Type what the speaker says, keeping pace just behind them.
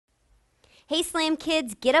Hey Slam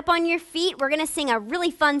kids, get up on your feet. We're going to sing a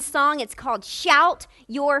really fun song. It's called Shout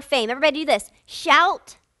Your Fame. Everybody do this.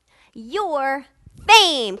 Shout your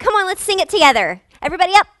fame. Come on, let's sing it together.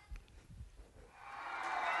 Everybody up.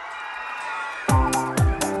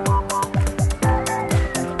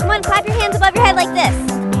 Come on, clap your hands above your head like this.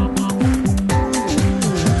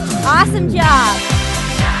 Awesome job.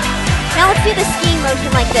 Now let's do the skiing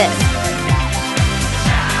motion like this.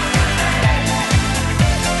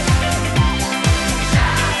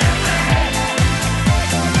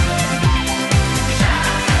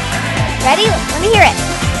 Ready? Let me hear it.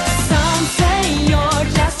 Some say you're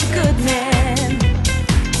just a good man.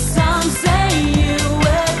 Some say you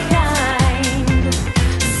were kind.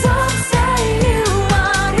 Some say you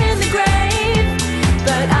are in the grave.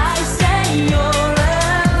 But I say you're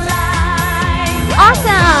alive.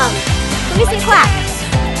 Awesome! Let me see you clap.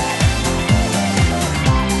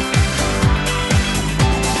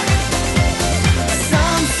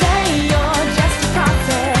 Some say you're just a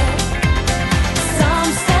prophet. Some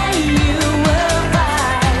say you were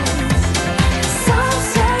wise. Some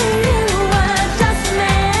say you were just a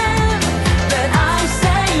man. But I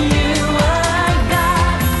say you were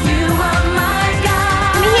God. You are my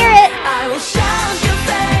God. Let me hear it. I will shout your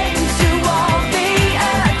fame to all the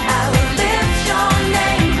earth. I will lift your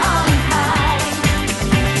name on high.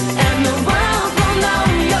 And the world will know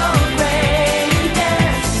your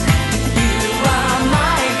greatness. You are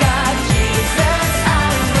my God, Jesus. I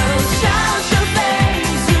will shout your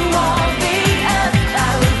fame to all the earth.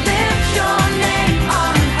 I will lift your name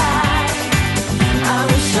on high. I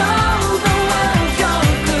will show the world your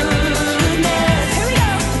goodness.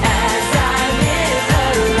 As I live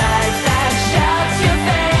a life that shouts your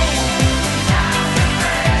fame.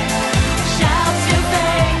 Shouts your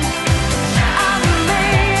fame. I will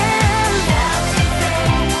live. Shouts your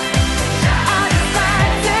fame. I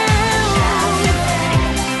decide to.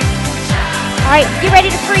 All right, get ready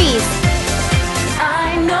to freeze.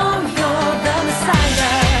 I know you're the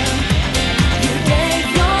Messiah. You gave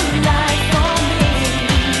your life for me.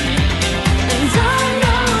 And I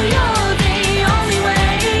know you're the only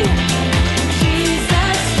way.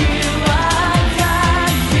 Jesus, you are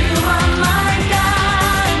God. You are my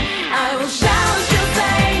God. I will shout your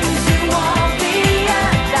fame to all the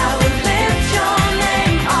earth. I will lift your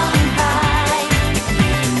name on high.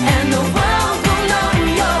 And the world will know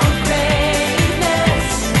your greatness.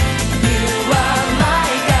 You are my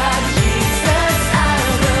God, Jesus. I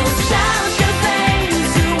will shout your fame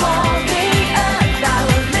to all the earth. I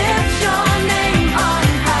will lift your name on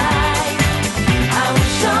high. I will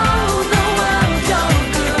show the world your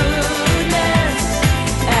goodness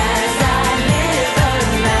as I live a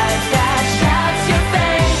life that shouts your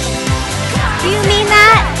fame. Do you mean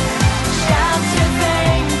that? Shouts your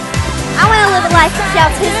fame. I want to live a life that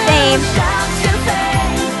shouts his fame. Shout your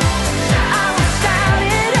fame. I will shout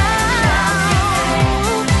it out.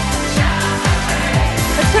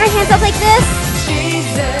 Let's put our hands up like this.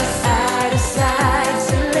 Jesus, I decide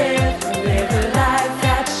to live a life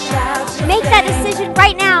that shouts your Make that fame. decision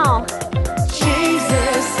right now.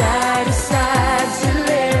 Jesus, I decide to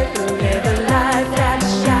live a life that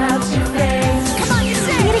shouts your fame. Come on, you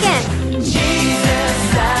Sing it again. Jesus,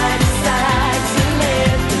 I decide to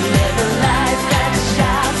live a life that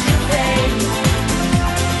shouts your fame.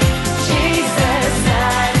 Jesus,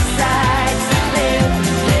 I decide to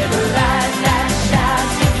live a life that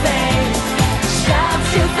shouts your fame. Shouts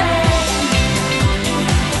your fame.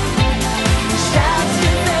 Shouts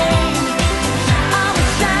your fame. I will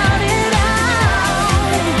shout it out.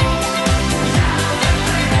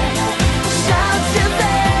 Shouts your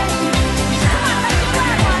fame.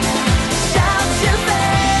 Shouts your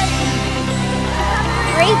fame.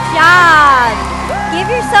 Great job. Give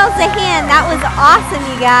yourselves a hand. That was awesome,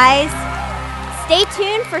 you guys. Stay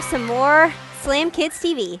tuned for some more Slam Kids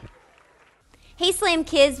TV. Hey Slam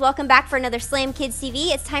Kids, welcome back for another Slam Kids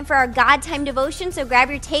TV. It's time for our God Time devotion, so grab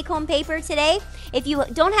your take-home paper today. If you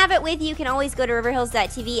don't have it with you, you can always go to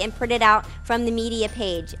riverhills.tv and print it out from the media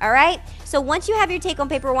page, all right? So once you have your take-home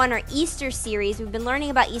paper, we're on our Easter series. We've been learning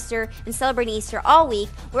about Easter and celebrating Easter all week.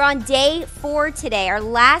 We're on day 4 today, our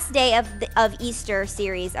last day of Easter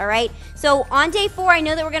series, all right? So on day 4, I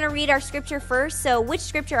know that we're going to read our scripture first, so which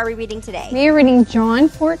scripture are we reading today? We are reading John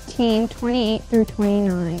 14:28 through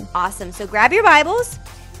 29. Awesome. So grab your Bibles.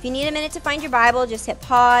 If you need a minute to find your Bible, just hit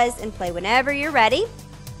pause and play whenever you're ready.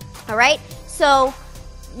 All right? So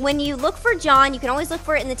when you look for John, you can always look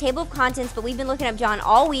for it in the table of contents, but we've been looking up John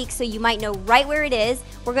all week, so you might know right where it is.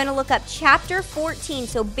 We're going to look up chapter 14,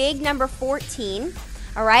 so big number 14.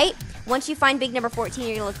 All right? Once you find big number 14,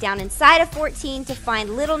 you're going to look down inside of 14 to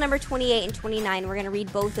find little number 28 and 29. We're going to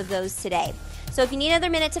read both of those today. So if you need another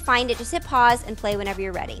minute to find it, just hit pause and play whenever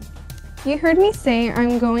you're ready. You heard me say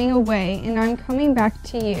I'm going away and I'm coming back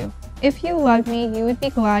to you. If you loved me, you would be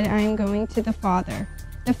glad I am going to the Father.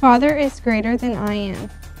 The Father is greater than I am.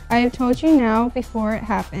 I have told you now before it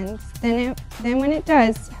happens. Then when it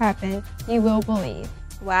does happen, you will believe.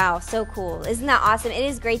 Wow, so cool. Isn't that awesome? It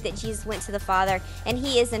is great that Jesus went to the Father, and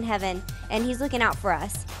he is in heaven, and he's looking out for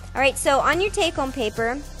us. All right, so on your take-home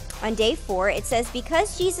paper, on day 4, it says,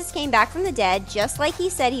 because Jesus came back from the dead, just like he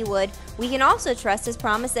said he would, we can also trust his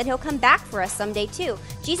promise that he'll come back for us someday too.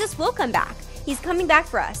 Jesus will come back. He's coming back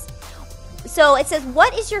for us. So it says,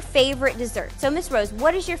 what is your favorite dessert? So Miss Rose,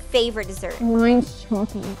 what is your favorite dessert? Mine's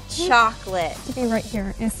chocolate. Chocolate. To be right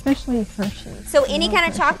here, especially Hershey's. So any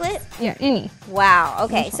kind of chocolate? Yeah, any. Wow.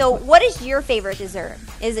 Okay. So what is your favorite dessert?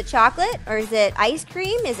 Is it chocolate or is it ice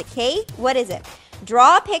cream? Is it cake? What is it?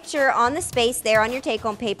 Draw a picture on the space there on your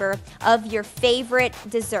take-home paper of your favorite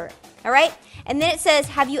dessert. All right? And then it says,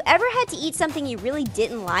 have you ever had to eat something you really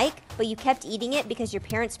didn't like, but you kept eating it because your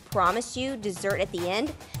parents promised you dessert at the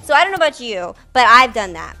end? So I don't know about you, but I've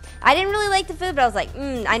done that. I didn't really like the food, but I was like,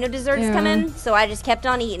 I know dessert is coming, so I just kept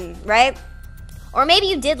on eating, right? Or maybe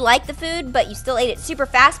you did like the food, but you still ate it super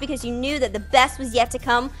fast because you knew that the best was yet to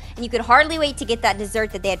come, and you could hardly wait to get that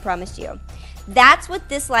dessert that they had promised you. That's what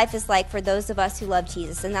this life is like for those of us who love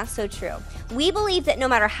Jesus, and that's so true. We believe that no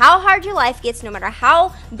matter how hard your life gets, no matter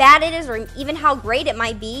how bad it is, or even how great it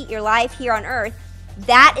might be, your life here on earth,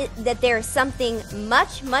 that there is something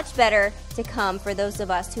much, much better to come for those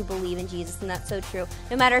of us who believe in Jesus, and that's so true.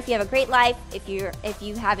 No matter if you have a great life, if you're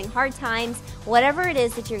having hard times, whatever it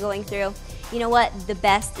is that you're going through, you know what? The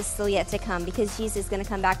best is still yet to come because Jesus is going to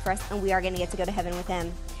come back for us, and we are going to get to go to heaven with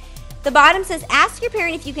him. The bottom says, ask your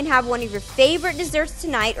parent if you can have one of your favorite desserts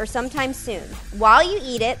tonight or sometime soon. While you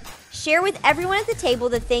eat it, share with everyone at the table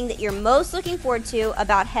the thing that you're most looking forward to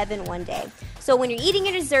about heaven one day. So when you're eating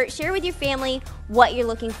your dessert, share with your family what you're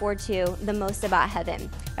looking forward to the most about heaven.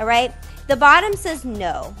 All right? The bottom says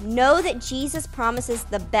no. Know that Jesus promises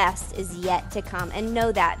the best is yet to come. And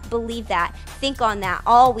know that. Believe that. Think on that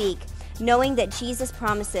all week, knowing that Jesus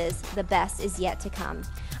promises the best is yet to come.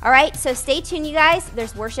 All right, so stay tuned, you guys.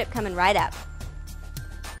 There's worship coming right up.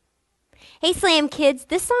 Hey, Slam kids,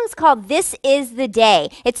 this song's called This Is the Day.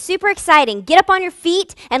 It's super exciting. Get up on your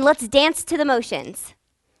feet and let's dance to the motions.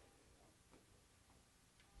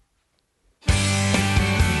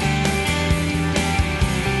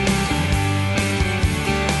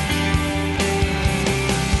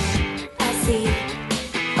 I see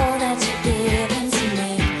all that you've given to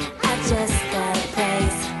me. I just gotta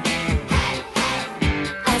praise.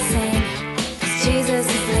 I sing 'cause Jesus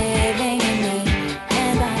is living in me,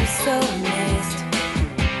 and I'm so amazed.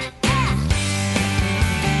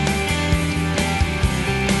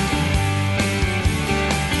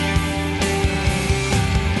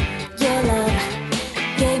 Your love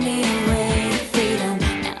gave me a way to freedom.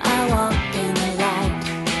 Now I walk in the light.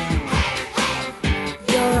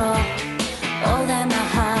 You're all that my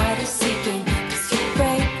heart is seeking, 'cause you're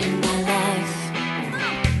great in my life.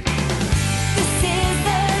 This is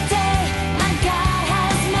the day my God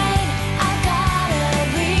has made. I've got a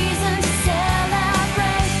reason to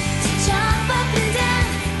celebrate, to jump up and down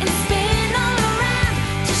and spin all around,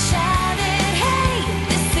 to shout it, hey,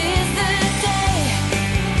 this is the day.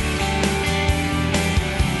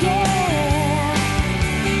 Yeah.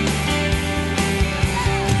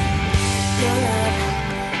 Your love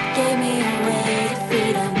gave me a way to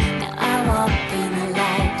freedom. Now I walk in the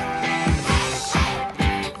light.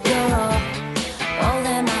 You're all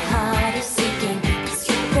that my heart is seeking, 'cause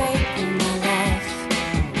you're great in my life.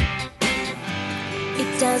 It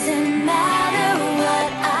doesn't matter what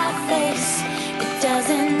I face. It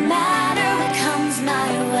doesn't matter what comes my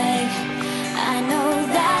way. I know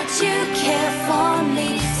that you care for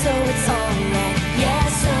me, so it's alright. Yeah,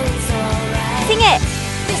 so it's alright. Sing it.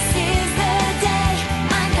 This is the day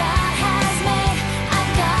my God has made.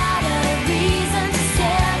 I've got a reason to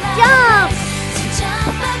celebrate. Jump. To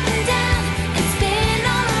jump up and down and spin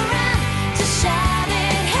all around, to shout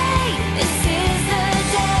it, hey, this is the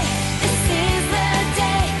day. This is the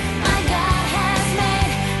day my God has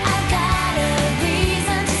made. I've got a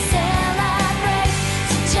reason to celebrate.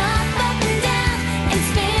 To jump up and down and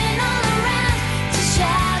spin all around, to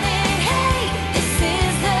shout it, hey, this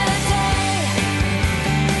is the day.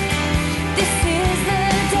 This is the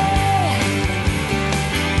day.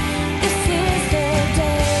 This is the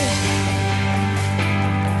day.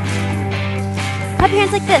 Clap your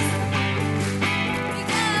hands like this.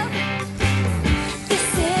 This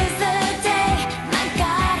is the day my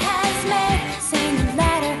God has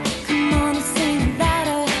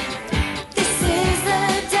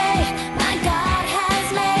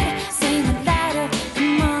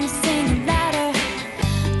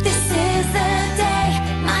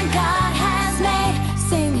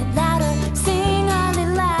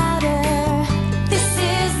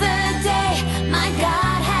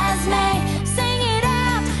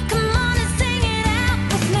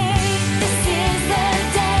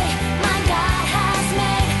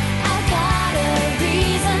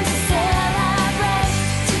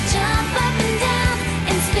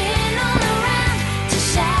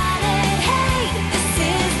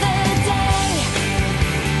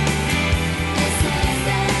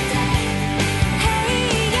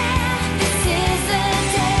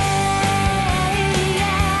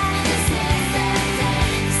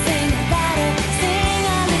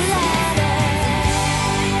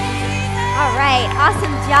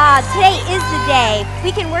job. Today is the day.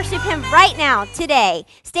 We can worship him right now, today.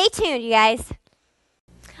 Stay tuned, you guys.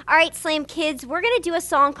 All right, Slam Kids, we're going to do a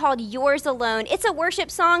song called Yours Alone. It's a worship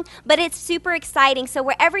song, but it's super exciting. So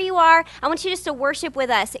wherever you are, I want you just to worship with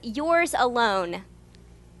us. Yours Alone.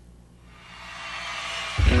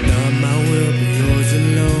 Not my will, but yours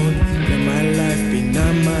alone. Let my life be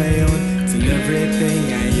not my own. Till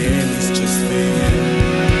everything I am is just for you.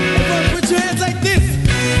 Everyone put your hands like this.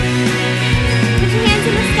 Put your hands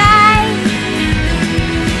in the sky.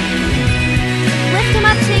 Lift them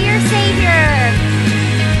up to your Savior.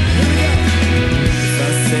 If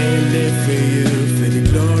I say I live for you, for the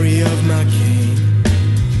glory of my King.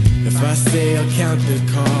 If I say I'll count the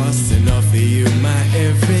cost and offer you my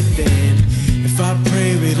everything. If I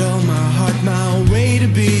pray with all my heart, my way to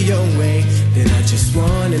be your way, then I just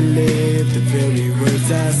wanna live the very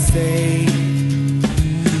words I say.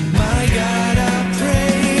 My God, I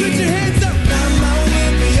pray. Put your hands up. Not my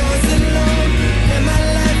will, but yours alone. Let my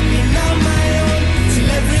life be not my own. Till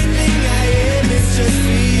everything I am is just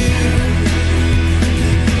for you.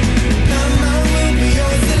 Not my will, but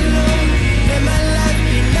yours alone. Let my life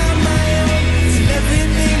be not my own. Till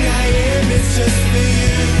everything I am is just for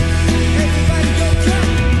you. Everybody go clap.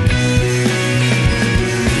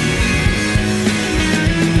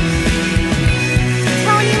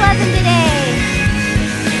 Tell him you love him today.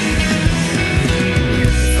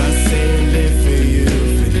 If I say I live for you,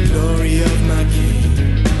 for the glory of my King.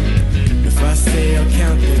 If I say I'll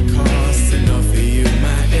count the cost and offer you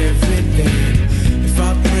my everything. If I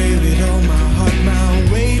pray with all my heart,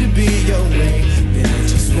 my way to be your way, then I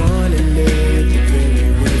just wanna live the very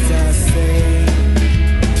words I say.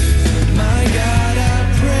 My God, I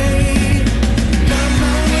pray. Not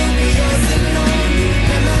my will, but yours alone.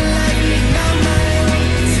 Let my life be not my own.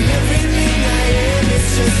 Till everything I am is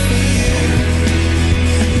just for you.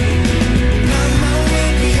 Not my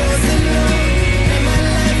will, but yours alone. Let my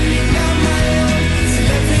life be not my own. Till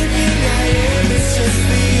everything I am is just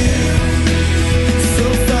for you. So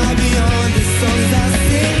far beyond the songs I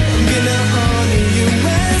sing, I'm gonna honor you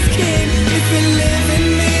as King. If you live in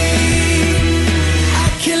me, I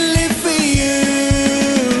can live for you.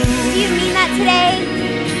 Do you mean that today?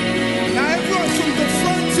 Now everyone from the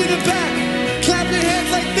front to the back, clap your hands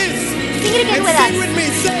like this. Sing it again And with sing us. with me,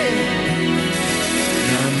 say it.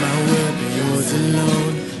 Not my will, but yours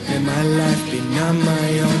alone. Let my life be not my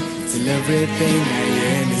own. Till everything I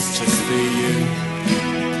am is just for you.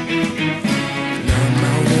 Not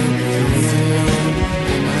my will, but yours alone.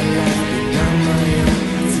 Let my life be not my own.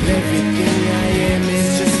 Till everything I am is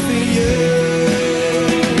just for you.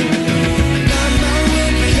 Not my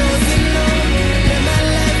will, but yours alone. Let my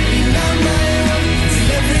life be not my own.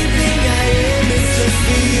 Till everything I am is just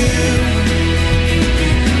for you.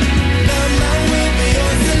 Not my will, but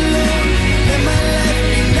yours alone. Let my life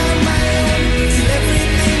be not my own. Till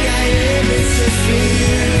everything I am is just for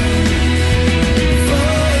you.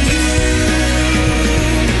 For you.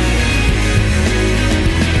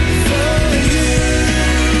 For you.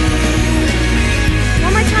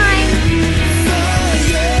 One more time. For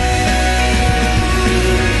you.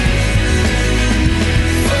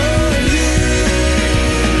 For you.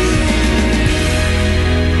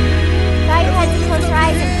 Bow your heads and close your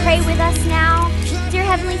eyes and pray with us now. Dear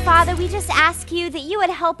Heavenly Father, we just ask you that you would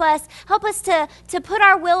help us to put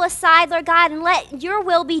our will aside, Lord God, and let your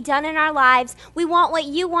will be done in our lives. We want what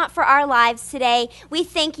you want for our lives today. We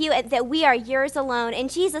thank you that we are yours alone. In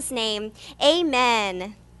Jesus' name,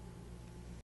 amen.